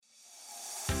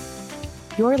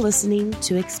You're listening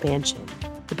to Expansion,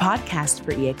 the podcast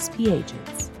for EXP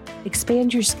agents.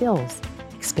 Expand your skills,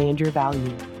 expand your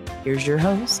value. Here's your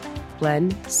host,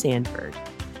 Glenn Sanford.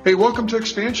 Hey, welcome to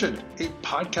Expansion, a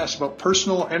podcast about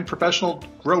personal and professional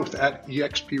growth at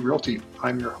eXp Realty.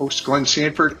 I'm your host, Glenn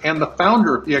Sanford, and the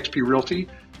founder of eXp Realty.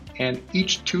 And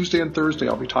each Tuesday and Thursday,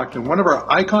 I'll be talking to one of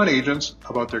our icon agents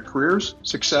about their careers,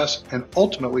 success, and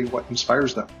ultimately what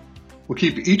inspires them. We'll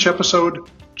keep each episode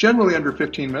generally under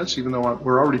 15 minutes, even though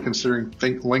we're already considering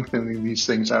lengthening these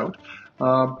things out.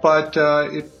 But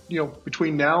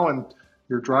between now and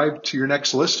your drive to your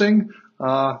next listing,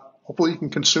 hopefully you can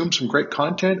consume some great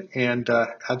content and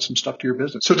add some stuff to your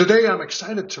business. So today I'm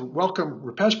excited to welcome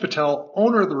Rupesh Patel,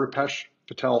 owner of the Rupesh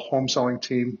Patel home selling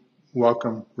team.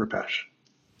 Welcome, Rupesh.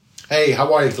 Hey,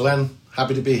 how are you, Glenn?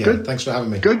 Happy to be here. Good. Thanks for having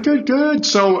me. Good.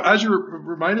 So as you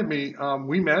reminded me,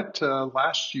 we met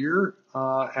last year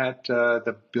at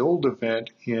the Build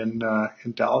event in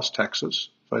Dallas, Texas.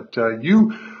 But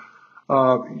you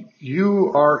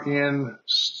are in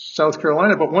South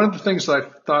Carolina. But one of the things that I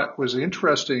thought was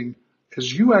interesting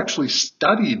is you actually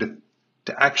studied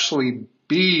to actually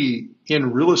be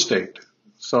in real estate.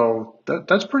 So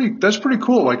that's pretty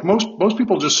cool. Like most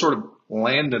people just sort of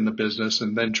land in the business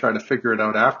and then try to figure it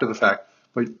out after the fact.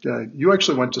 But you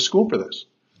actually went to school for this.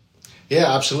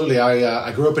 Yeah, absolutely.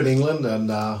 I grew up in England, and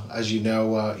as you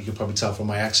know, you can probably tell from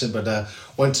my accent, but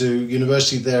went to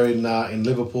university there in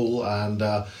Liverpool and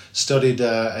studied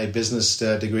a business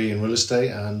degree in real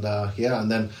estate, and and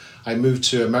then I moved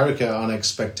to America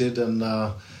unexpected, and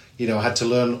had to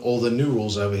learn all the new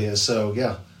rules over here. So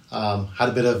had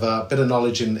a bit of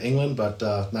knowledge in England, but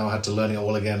now I had to learn it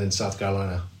all again in South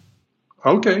Carolina.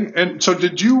 Okay, and so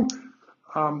were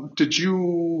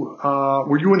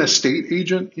you an estate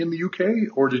agent in the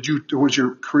UK, or did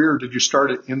you start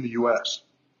it in the US?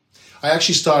 I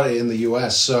actually started in the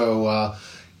US. So,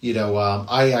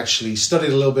 I actually studied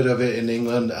a little bit of it in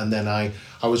England, and then I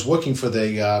was working for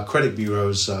the credit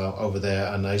bureaus over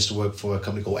there, and I used to work for a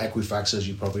company called Equifax, as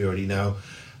you probably already know.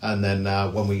 And then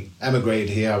when we emigrated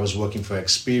here, I was working for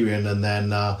Experian, and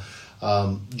then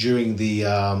during the,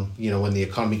 when the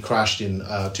economy crashed in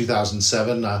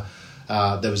 2007,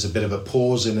 there was a bit of a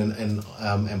pause in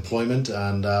employment,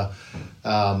 and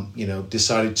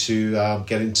decided to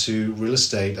get into real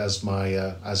estate as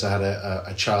I had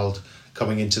a child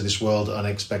coming into this world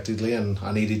unexpectedly, and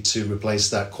I needed to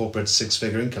replace that corporate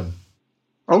six-figure income.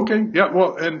 Okay, yeah,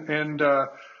 well, and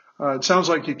it sounds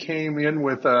like you came in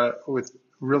with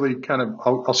really kind of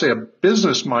I'll say a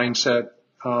business mindset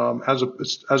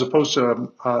as opposed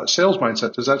to a sales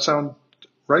mindset. Does that sound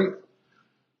right?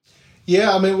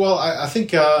 Yeah, I mean, well, I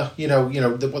think,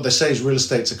 what they say is real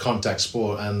estate's a contact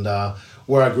sport. And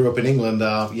where I grew up in England,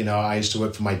 I used to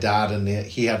work for my dad, and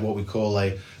he had what we call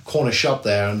a corner shop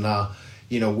there. And,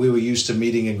 we were used to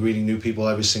meeting and greeting new people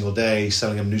every single day,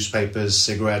 selling them newspapers,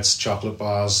 cigarettes, chocolate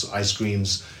bars, ice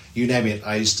creams, you name it.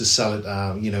 I used to sell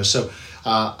it, So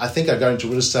I think I got into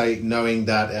real estate knowing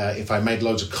that if I made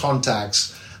loads of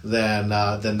contacts, then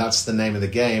that's the name of the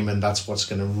game, and that's what's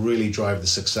going to really drive the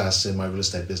success in my real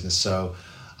estate business. So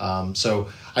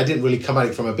I didn't really come at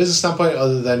it from a business standpoint,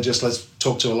 other than just let's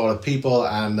talk to a lot of people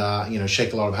and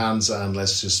shake a lot of hands, and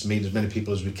let's just meet as many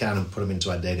people as we can and put them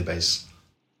into our database.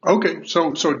 Okay,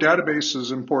 so database is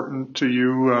important to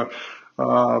you.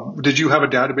 Did you have a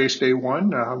database day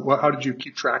one? How did you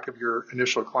keep track of your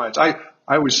initial clients? I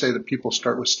always say that people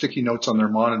start with sticky notes on their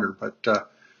monitor, but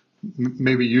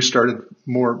maybe you started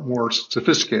more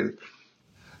sophisticated.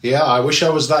 Yeah, I wish I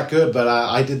was that good, but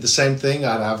I did the same thing.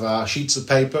 I'd have sheets of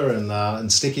paper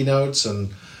and sticky notes, and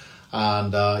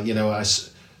I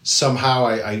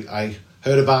somehow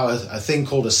heard about a thing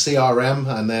called a CRM,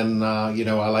 and then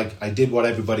I did what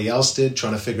everybody else did,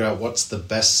 trying to figure out what's the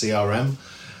best CRM,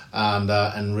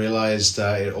 and realized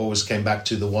it always came back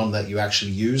to the one that you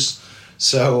actually use.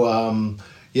 So.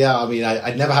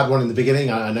 I'd never had one in the beginning.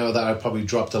 I know that I probably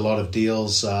dropped a lot of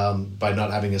deals by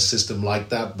not having a system like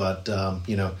that. But,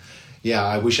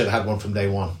 I wish I'd had one from day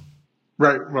one.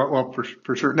 Right. Well,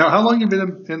 for sure. Now, how long have you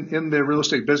been in the real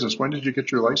estate business? When did you get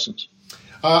your license?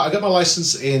 I got my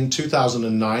license in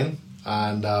 2009,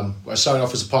 and I started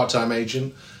off as a part-time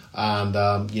agent. And,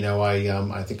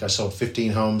 I think I sold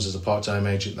 15 homes as a part-time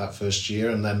agent that first year.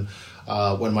 And then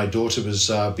when my daughter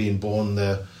was being born,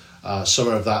 the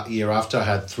summer of that year after, I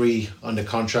had 3 under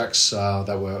contracts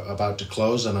that were about to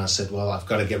close, and I said, well, I've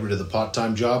got to get rid of the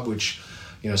part-time job, which,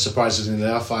 surprisingly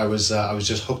enough, I was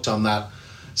just hooked on that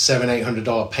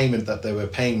 $700-800 payment that they were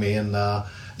paying me, and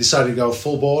decided to go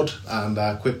full board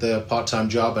and quit the part-time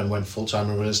job and went full-time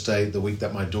in real estate the week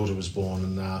that my daughter was born,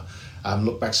 and I haven't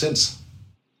looked back since.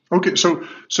 Okay, so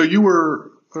you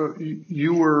were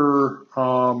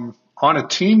on a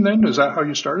team then? Is that how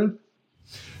you started?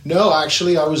 No,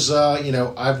 actually, I was.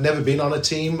 I've never been on a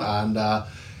team, and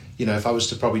if I was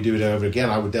to probably do it over again,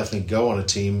 I would definitely go on a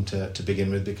team to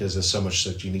begin with, because there's so much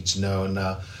that you need to know. And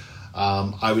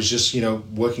I was just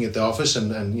working at the office,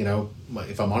 and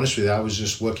if I'm honest with you, I was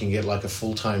just working it like a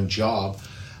full-time job,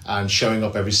 and showing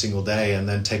up every single day, and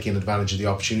then taking advantage of the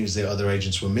opportunities that other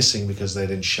agents were missing because they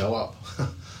didn't show up.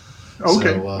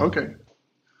 Okay, okay.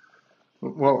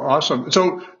 Well, awesome.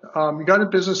 So you got in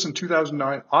business in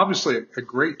 2009. Obviously, a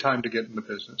great time to get into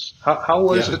business. How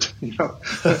was it? In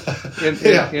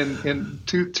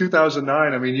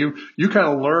 2009. I mean, you kind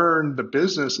of learned the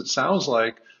business. It sounds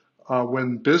like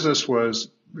when business was,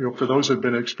 for those who had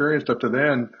been experienced up to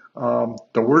then,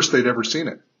 the worst they'd ever seen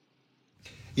it.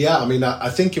 Yeah, I mean, I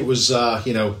think it was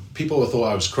people thought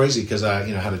I was crazy because I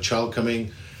had a child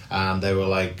coming. And they were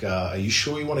like, are you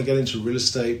sure you want to get into real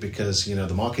estate? Because,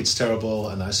 the market's terrible.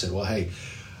 And I said, well, hey,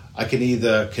 I can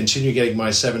either continue getting my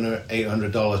 $700 or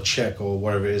 $800 check or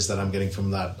whatever it is that I'm getting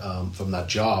from that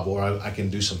job, or I can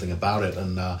do something about it.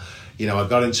 And, I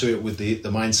got into it with the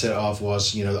mindset of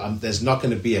there's not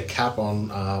going to be a cap on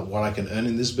what I can earn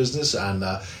in this business. And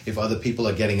if other people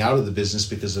are getting out of the business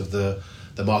because of the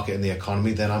market and the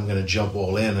economy, then I'm going to jump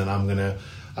all in, and I'm going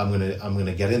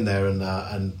to get in there,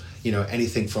 and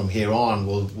anything from here on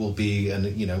will be.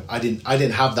 And I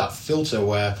didn't have that filter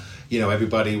where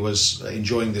everybody was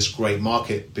enjoying this great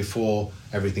market before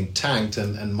everything tanked,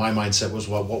 and my mindset was,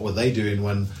 well, what were they doing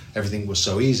when everything was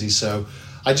so easy? So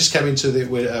I just came into it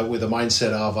with a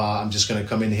mindset of I'm just going to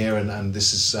come in here, and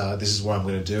this is what I'm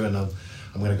going to do, and I'm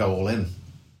going to go all in.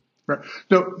 Right.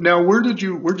 Now, where did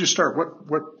you start?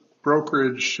 What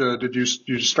brokerage did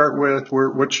you start with?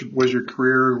 What was your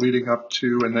career leading up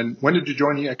to, and then when did you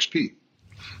join EXP?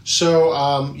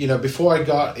 So before I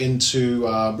got into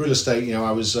real estate,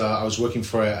 I was working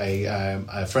for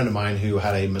a friend of mine who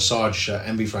had a massage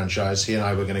MB franchise. He and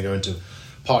I were going to go into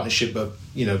partnership, but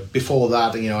before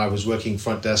that, I was working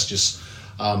front desk, just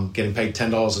getting paid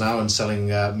 $10 an hour and selling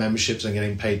memberships, and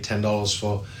getting paid $10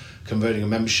 for converting a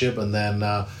membership. And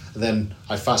then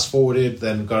I fast forwarded,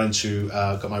 then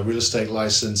got my real estate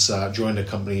license, joined a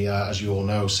company, as you all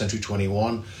know, Century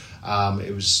 21.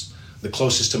 It was the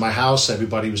closest to my house.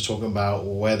 Everybody was talking about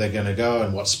where they're going to go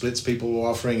and what splits people were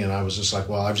offering. And I was just like,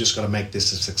 well, I've just got to make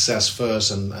this a success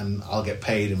first, and I'll get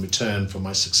paid in return for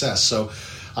my success. So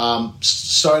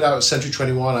started out at Century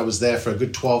 21. I was there for a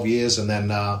good 12 years. And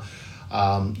then I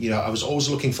was always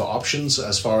looking for options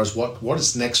as far as what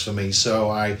is next for me. So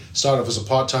I started off as a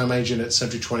part-time agent at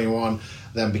Century 21,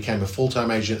 then became a full-time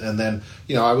agent, and then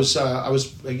I was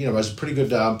a pretty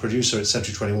good producer at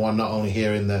Century 21, not only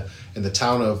here in the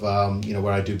town of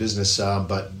where I do business,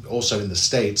 but also in the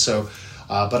state. So,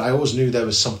 but I always knew there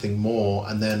was something more,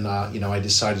 and then I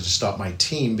decided to start my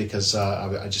team because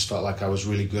I just felt like I was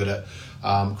really good at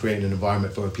creating an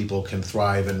environment where people can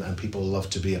thrive and people love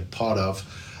to be a part of.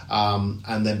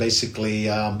 And then basically,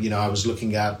 I was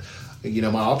looking at,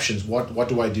 my options. What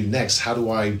do I do next? How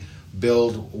do I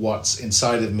build what's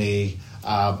inside of me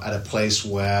at a place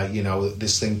where,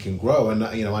 this thing can grow? And,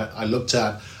 I looked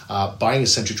at buying a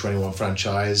Century 21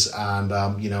 franchise, and,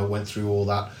 went through all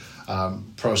that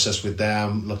process with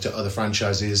them, looked at other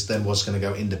franchises, then was going to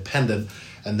go independent.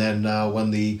 And then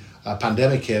when the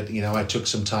pandemic hit, I took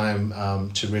some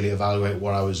time to really evaluate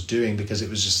what I was doing, because it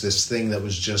was just this thing that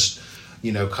was just,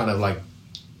 kind of like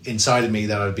inside of me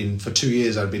that for 2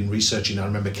 years I'd been researching. I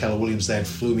remember Keller Williams then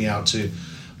flew me out to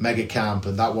Mega Camp,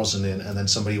 and that wasn't in. And then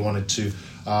somebody wanted to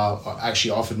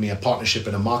actually offered me a partnership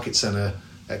in a market center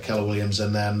at Keller Williams,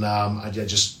 and then I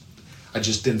just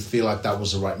didn't feel like that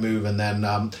was the right move. And then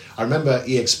I remember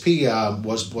EXP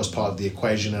was part of the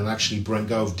equation, and actually Brent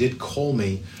Gove did call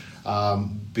me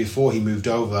before he moved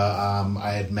over.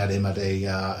 I had met him at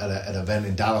an event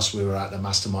in Dallas. We were at a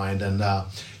mastermind, and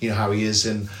how he is,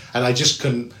 and I just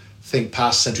couldn't think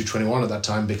past Century 21 at that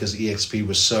time because EXP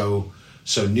was so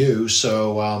new.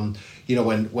 So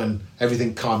when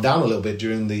everything calmed down a little bit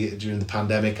during the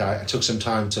pandemic, I took some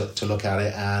time to look at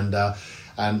it,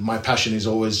 and my passion is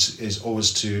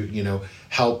always to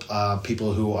help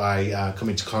people who I come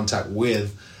into contact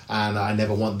with. And I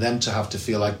never want them to have to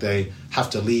feel like they have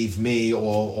to leave me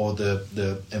or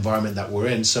the environment that we're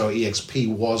in. So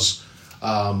EXP was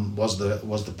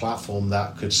the platform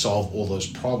that could solve all those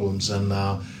problems. And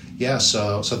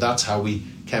so that's how we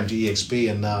came to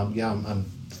EXP. And I'm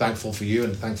thankful for you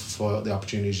and thankful for the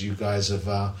opportunities you guys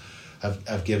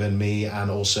have given me and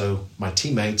also my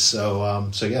teammates. So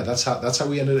that's how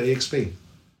we ended at EXP.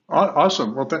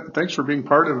 Awesome. Well, thanks for being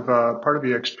part of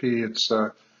EXP. It's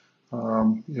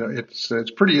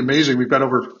It's pretty amazing. We've got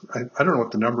over, I don't know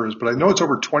what the number is, but I know it's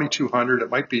over 2,200. It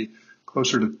might be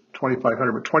closer to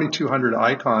 2,500, but 2,200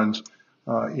 icons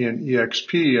in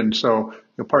EXP. And so,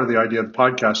 part of the idea of the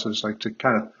podcast is like to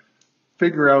kind of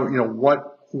figure out,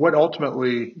 what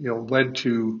ultimately, led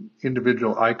to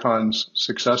individual icons'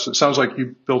 success. It sounds like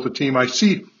you built a team. I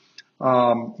see,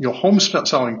 home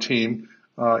selling team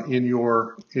in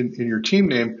your team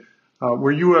name.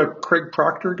 Were you a Craig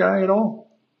Proctor guy at all?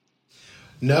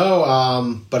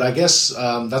 No, but I guess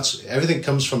that's everything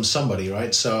comes from somebody,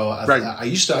 right? So I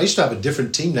used to have a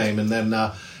different team name, and then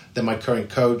my current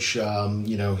coach,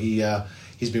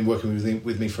 he's been working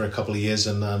with me for a couple of years,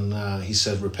 and then he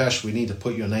said, Rupesh, we need to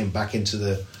put your name back into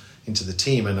the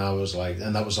team, and I was like,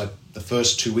 and that was like the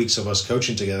first 2 weeks of us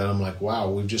coaching together, and I'm like,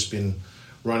 wow, we've just been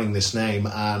running this name,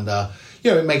 and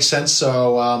it makes sense.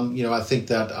 So I think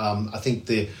that I think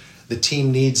the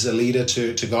team needs a leader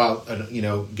to go out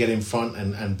and get in front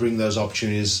and bring those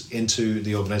opportunities into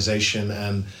the organization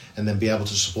and then be able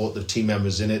to support the team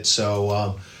members in it.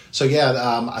 So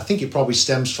I think it probably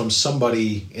stems from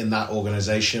somebody in that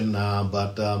organization.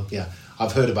 But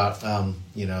I've heard about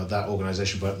that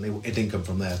organization, but it didn't come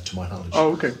from there, to my knowledge.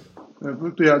 Oh, okay.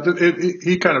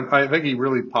 I think he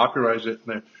really popularized it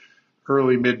in the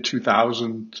early mid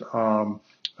 2000s.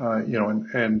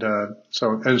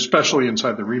 So especially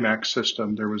inside the Remax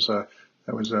system, that was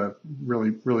a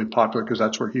really, really popular because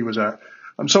that's where he was at.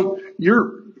 So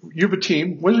you have a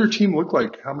team. What does your team look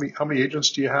like? How many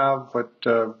agents do you have?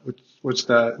 What's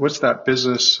that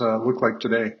business look like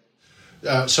today?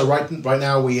 So right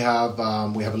now we have a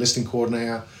listing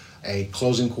coordinator, a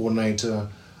closing coordinator,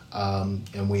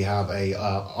 and we have a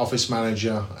office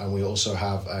manager, and we also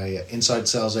have a inside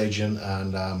sales agent,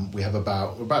 and we have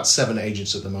about 7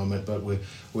 agents at the moment, but we're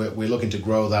looking to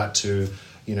grow that to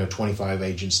 25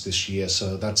 agents this year.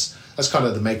 So that's kind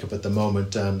of the makeup at the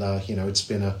moment, and it's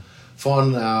been a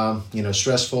fun,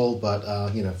 stressful, but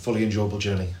fully enjoyable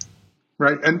journey.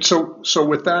 Right, and so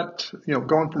with that,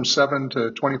 going from 7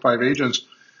 to 25 agents.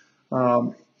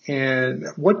 And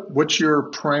what's your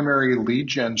primary lead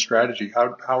gen strategy?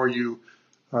 How are you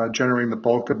generating the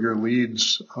bulk of your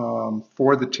leads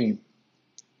for the team?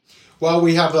 Well,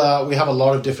 we have a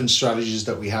lot of different strategies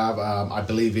that we have. I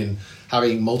believe in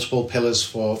having multiple pillars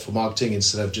for marketing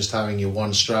instead of just having your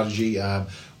one strategy.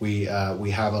 We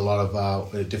have a lot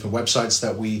of different websites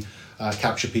that we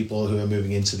capture people who are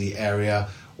moving into the area.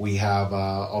 We have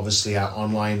obviously our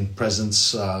online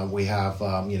presence. We have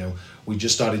we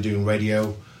just started doing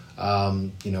radio.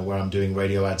 Where I'm doing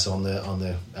radio ads on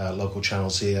the local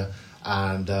channels here,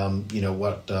 and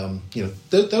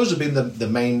those have been the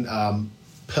main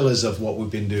pillars of what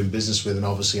we've been doing business with, and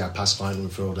obviously our past client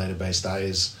referral database. That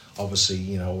is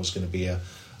obviously always going to be a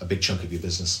big chunk of your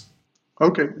business.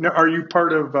 Okay, now are you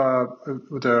part of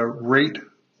the Rate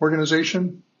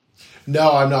organization?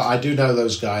 No, I'm not. I do know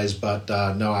those guys, but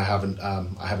no, I haven't.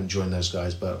 I haven't joined those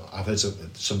guys, but I've heard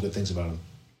some good things about them.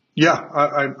 Yeah,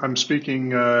 I'm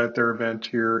speaking at their event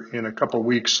here in a couple of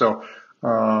weeks. So,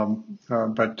 they're,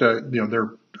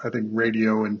 I think,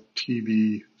 radio and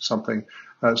TV something.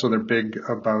 So they're big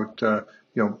about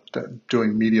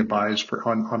doing media buys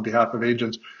on behalf of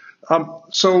agents.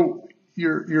 So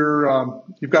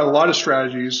you've got a lot of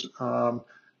strategies.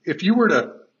 If you were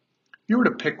to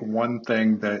pick one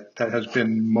thing that has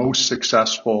been most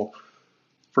successful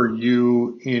for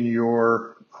you in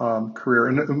your career,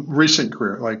 in recent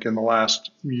career, like in the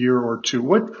last year or two,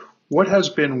 what has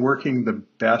been working the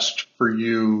best for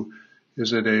you?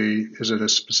 Is it a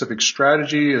specific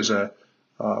strategy?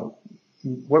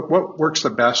 What works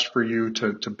the best for you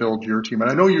to build your team?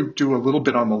 And I know you do a little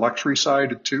bit on the luxury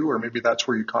side too, or maybe that's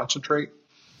where you concentrate.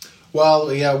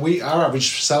 Well, yeah, our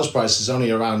average sales price is only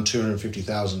around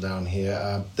 $250,000 down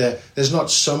here. There's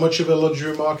not so much of a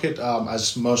luxury market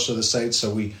as most of the states,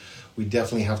 so we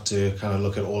definitely have to kind of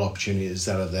look at all opportunities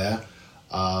that are there.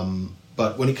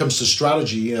 But when it comes to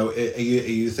strategy, are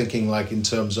you thinking like in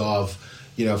terms of,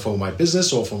 for my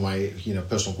business or for my,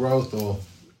 personal growth or?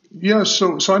 Yeah,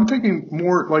 so I'm thinking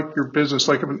more like your business,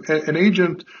 like an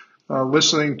agent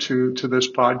listening to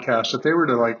this podcast, if they were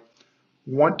to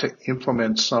want to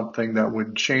implement something that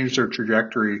would change their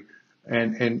trajectory,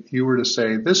 and you were to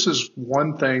say, this is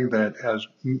one thing that has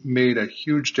made a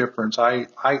huge difference. I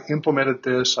implemented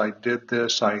this, I did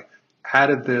this, I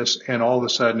added this, and all of a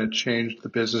sudden it changed the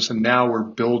business, and now we're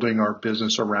building our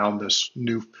business around this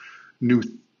new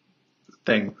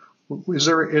thing. Is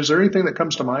there anything that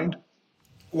comes to mind?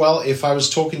 Well, if I was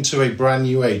talking to a brand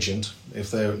new agent,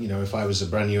 if I was a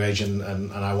brand new agent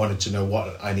and I wanted to know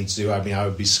what I need to do, I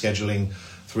would be scheduling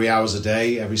 3 hours a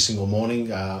day, every single morning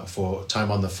for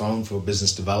time on the phone for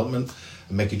business development,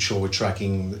 and making sure we're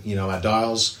tracking, our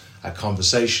dials, our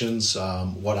conversations,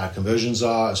 what our conversions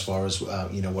are, as far as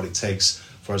what it takes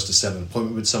for us to set an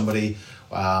appointment with somebody.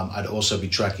 I'd also be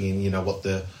tracking, what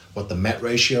the MET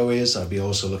ratio is. I'd be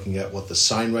also looking at what the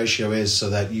sign ratio is, so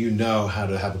that how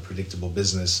to have a predictable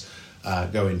business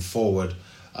going forward.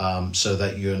 So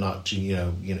that you're not,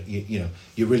 you're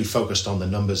really focused on the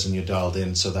numbers and you're dialed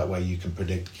in, so that way you can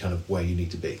predict kind of where you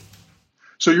need to be.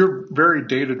 So you're very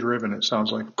data driven, it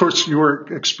sounds like. Of course, your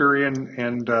Experian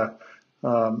and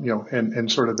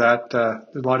and sort of that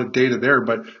a lot of data there,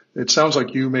 but it sounds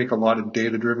like you make a lot of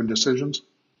data driven decisions.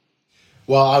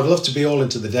 Well, I'd love to be all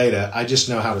into the data. I just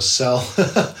know how to sell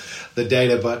the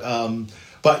data, but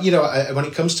when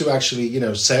it comes to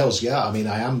actually, sales,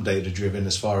 I am data driven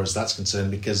as far as that's concerned,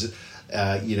 because,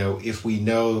 if we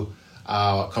know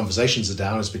our conversations are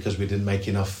down, it's because we didn't make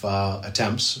enough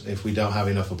attempts. If we don't have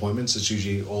enough appointments, it's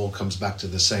usually all comes back to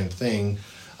the same thing.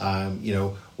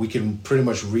 We can pretty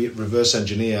much reverse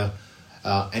engineer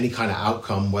any kind of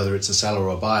outcome, whether it's a seller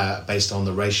or a buyer, based on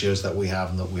the ratios that we have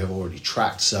and that we have already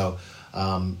tracked. So,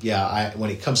 when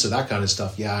it comes to that kind of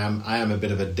stuff, I am a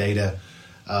bit of a data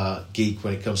geek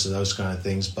when it comes to those kind of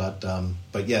things, but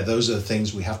those are the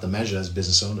things we have to measure as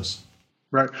business owners.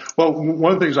 Right. Well,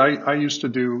 one of the things I used to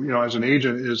do, as an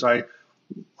agent, is I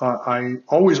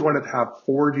always wanted to have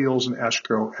 4 deals in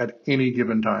escrow at any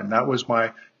given time. That was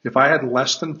if I had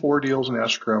less than 4 deals in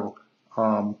escrow,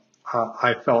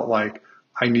 I felt like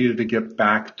I needed to get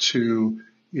back to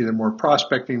either more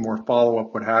prospecting, more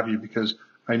follow-up, what have you, because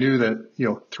I knew that,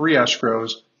 3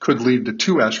 escrows could lead to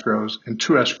 2 escrows, and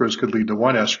 2 escrows could lead to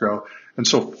 1 escrow. And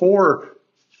so 4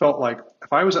 felt like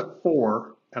if I was at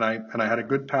 4 and I had a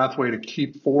good pathway to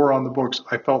keep 4 on the books,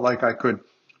 I felt like I could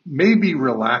maybe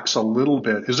relax a little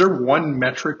bit. Is there one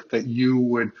metric that you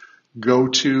would go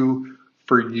to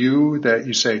for you that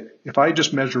you say, if I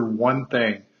just measure one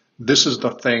thing, this is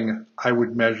the thing I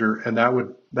would measure, and that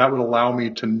would allow me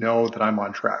to know that I'm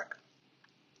on track?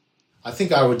 I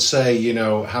think I would say,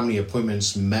 how many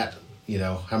appointments met,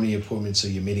 how many appointments are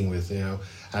you meeting with, and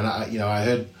I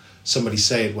heard somebody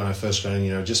say it when I first got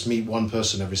in, just meet one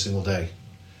person every single day.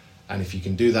 And if you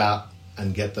can do that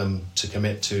and get them to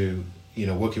commit to,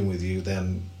 working with you,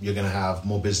 then you're going to have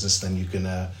more business than you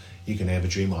can ever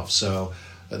dream of. So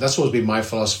that's always been my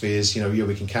philosophy is,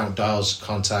 we can count dials,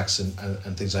 contacts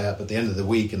and things like that. But at the end of the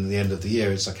week and the end of the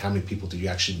year, it's like, how many people did you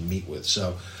actually meet with?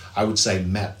 So I would say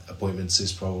MET appointments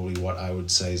is probably what I would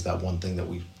say is that one thing that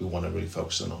we want to really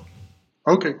focus on.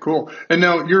 Okay, cool. And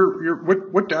now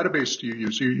what database do you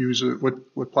use? Do you use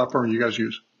what platform do you guys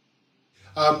use?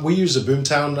 We use a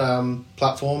Boomtown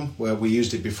platform where we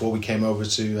used it before we came over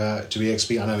to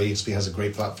EXP. I know EXP has a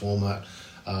great platform that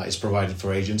is provided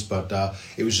for agents, but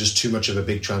it was just too much of a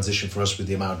big transition for us with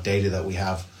the amount of data that we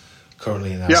have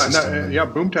currently in our system.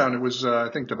 Boomtown. It was I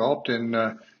think developed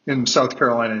in South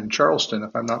Carolina, in Charleston,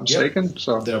 if I'm not mistaken. Yep.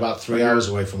 So they're about 3 hours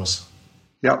away from us.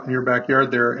 Yep, in your backyard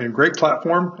there, and great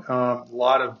platform. A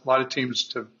lot of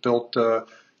teams have built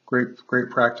great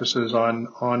practices on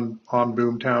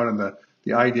Boomtown, and the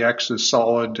IDX is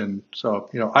solid. And so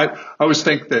I always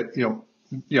think that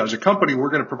as a company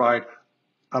we're going to provide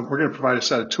a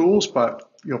set of tools, but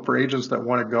for agents that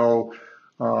want to go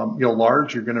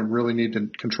large, you're going to really need to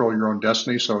control your own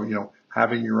destiny. So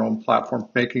having your own platform,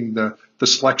 making the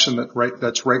selection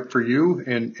that's right for you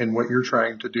and what you're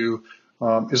trying to do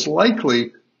is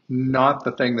likely not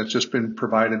the thing that's just been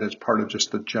provided as part of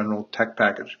just the general tech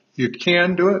package. You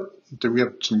can do it. We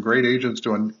have some great agents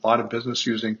doing a lot of business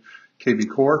using KV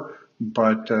Core,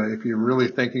 but if you're really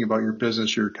thinking about your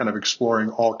business, you're kind of exploring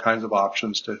all kinds of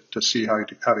options to see how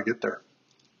to get there.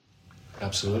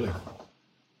 Absolutely.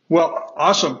 Well,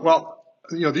 awesome. Well,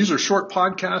 these are short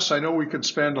podcasts. I know we could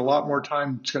spend a lot more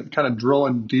time kind of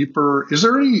drilling deeper. Is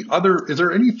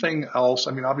there anything else?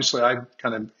 I mean, obviously I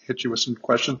kind of hit you with some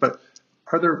questions, but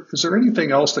is there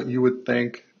anything else that you would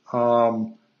think,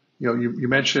 you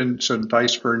mentioned some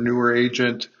advice for a newer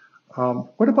agent.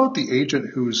 What about the agent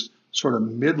who's sort of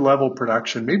mid-level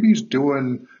production? Maybe he's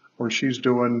doing or she's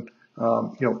doing,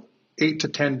 8 to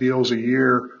 10 deals a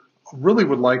year, really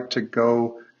would like to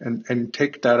go and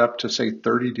take that up to say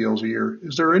 30 deals a year.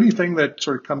 Is there anything that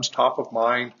sort of comes top of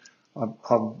mind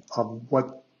of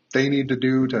what they need to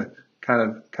do to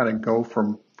kind of go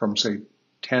from say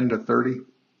 10 to 30?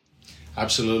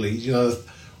 Absolutely.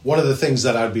 One of the things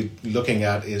that I'd be looking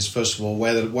at is, first of all,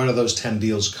 where are those 10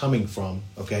 deals coming from?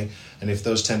 Okay. And if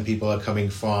those 10 people are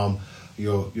coming from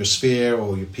your sphere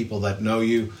or your people that know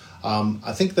you,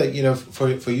 I think that,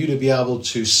 for you to be able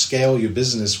to scale your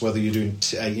business, whether you're doing,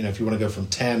 if you want to go from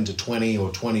 10 to 20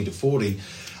 or 20 to 40,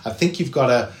 I think you've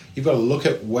got to look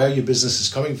at where your business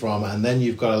is coming from, and then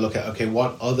you've got to look at, okay,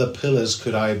 what other pillars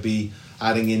could I be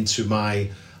adding into my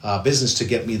business to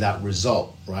get me that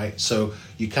result, right? So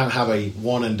you can't have a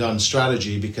one and done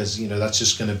strategy, because that's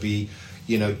just going to be,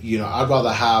 I'd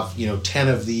rather have 10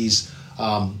 of these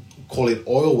call it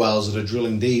oil wells that are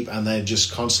drilling deep, and they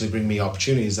just constantly bring me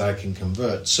opportunities that I can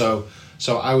convert. So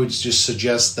I would just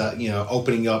suggest that,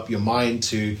 opening up your mind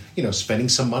to, spending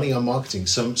some money on marketing.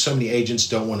 So many agents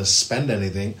don't want to spend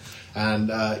anything, and,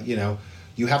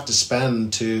 you have to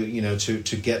spend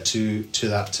to get to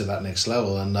that next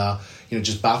level. And, it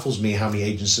just baffles me how many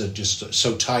agents are just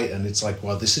so tight. And it's like,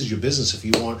 well, this is your business. If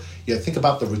you want, think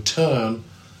about the return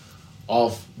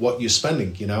of what you're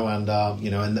spending, and I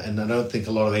don't think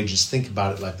a lot of agents think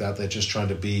about it like that. They're just trying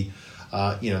to be,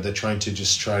 they're trying to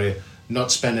just try to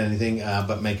not spend anything,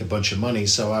 but make a bunch of money.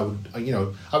 So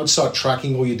I would start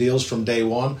tracking all your deals from day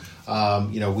one.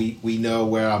 We know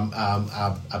where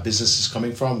our business is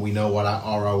coming from. We know what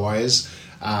our ROI is.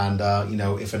 And,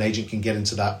 if an agent can get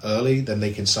into that early, then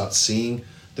they can start seeing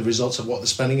the results of what they're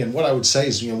spending. And what I would say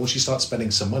is, once you start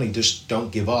spending some money, just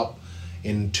don't give up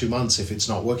in 2 months if it's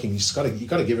not working. You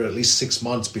got to give it at least 6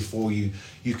 months before you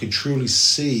can truly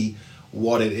see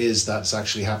what it is that's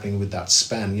actually happening with that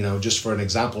spend. Just for an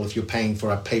example, if you're paying for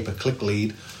a pay-per-click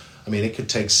lead, I mean, it could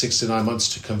take 6 to 9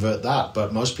 months to convert that,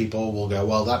 but most people will go,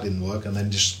 well, that didn't work, and then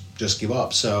just give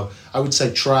up. So I would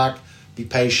say track, be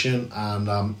patient,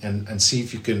 and see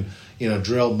if you can,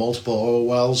 drill multiple oil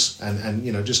wells, and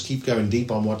just keep going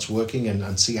deep on what's working,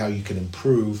 and see how you can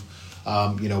improve,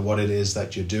 what it is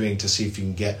that you're doing, to see if you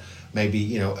can get maybe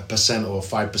 1% or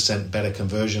 5% better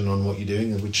conversion on what you're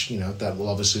doing, which that will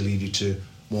obviously lead you to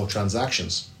more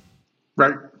transactions.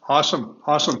 Right. Awesome.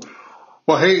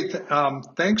 Well, hey,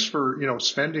 thanks for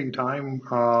spending time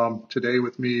today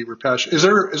with me, Rupesh. Is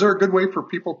there a good way for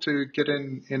people to get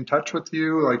in touch with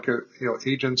you, like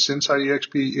agents inside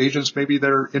EXP, agents maybe that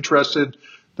are interested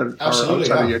that are outside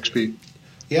EXP?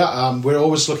 Yeah, we're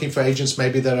always looking for agents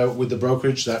maybe that are with the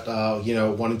brokerage that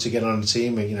wanting to get on the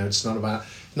team. It's not a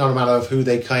matter of who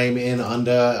they came in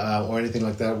under or anything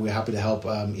like that. We're happy to help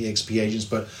EXP agents,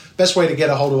 but best way to get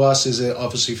a hold of us is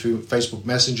obviously through Facebook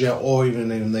Messenger, or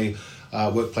even in the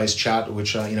workplace chat,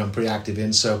 which I'm pretty active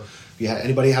in. So if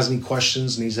anybody has any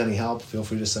questions, needs any help, feel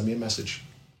free to send me a message.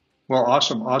 Well,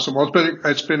 awesome. Well,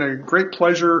 it's been a great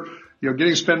pleasure, getting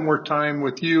to spend more time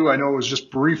with you. I know it was just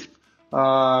brief,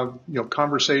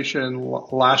 conversation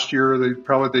last year.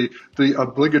 The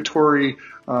obligatory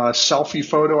selfie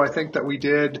photo, I think, that we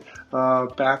did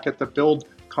back at the Build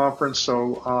conference.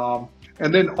 So,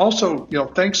 and then also,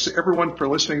 thanks to everyone for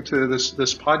listening to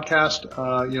this podcast.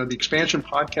 The Expansion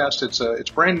podcast. It's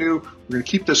brand new. We're going to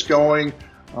keep this going.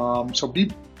 So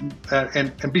be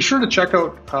sure to check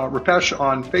out Rupesh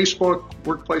on Facebook,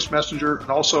 Workplace Messenger, and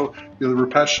also the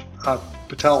Rupesh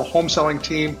Patel Home Selling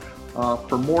Team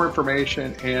for more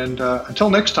information. And until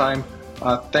next time,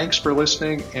 thanks for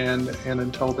listening. And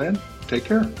until then, take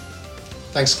care.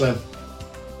 Thanks, Glenn.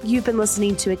 You've been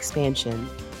listening to Expansion.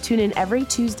 Tune in every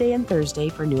Tuesday and Thursday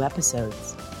for new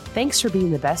episodes. Thanks for being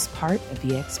the best part of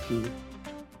EXP.